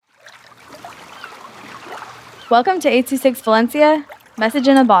Welcome to 826 Valencia, message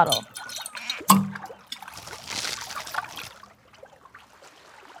in a bottle.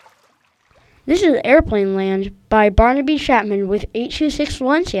 This is Airplane Land by Barnaby Chapman with 826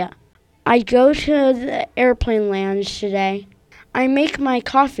 Valencia. I go to the airplane lounge today. I make my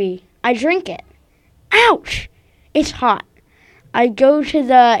coffee. I drink it. Ouch! It's hot. I go to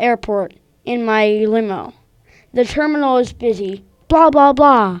the airport in my limo. The terminal is busy. Blah, blah,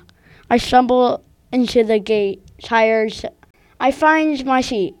 blah. I stumble into the gate, tired. I find my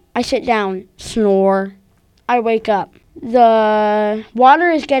seat. I sit down. Snore. I wake up. The water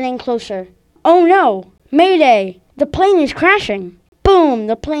is getting closer. Oh no! Mayday! The plane is crashing. Boom!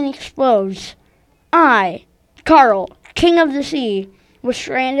 The plane explodes. I, Carl, king of the sea, was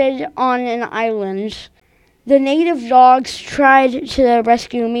stranded on an island. The native dogs tried to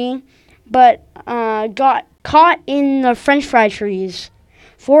rescue me, but got caught in the French fry trees.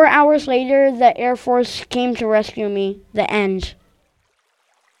 4 hours later, the Air Force came to rescue me. The end.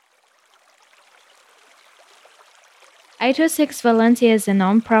 826 Valencia is a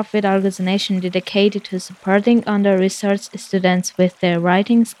non-profit organization dedicated to supporting under-researched students with their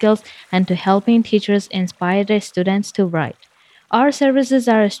writing skills and to helping teachers inspire their students to write. Our services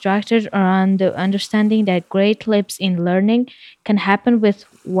are structured around the understanding that great leaps in learning can happen with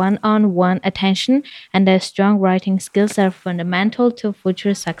one-on-one attention and that strong writing skills are fundamental to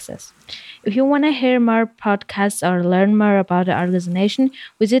future success. If you want to hear more podcasts or learn more about the organization,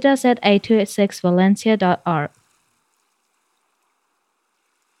 visit us at 826valencia.org.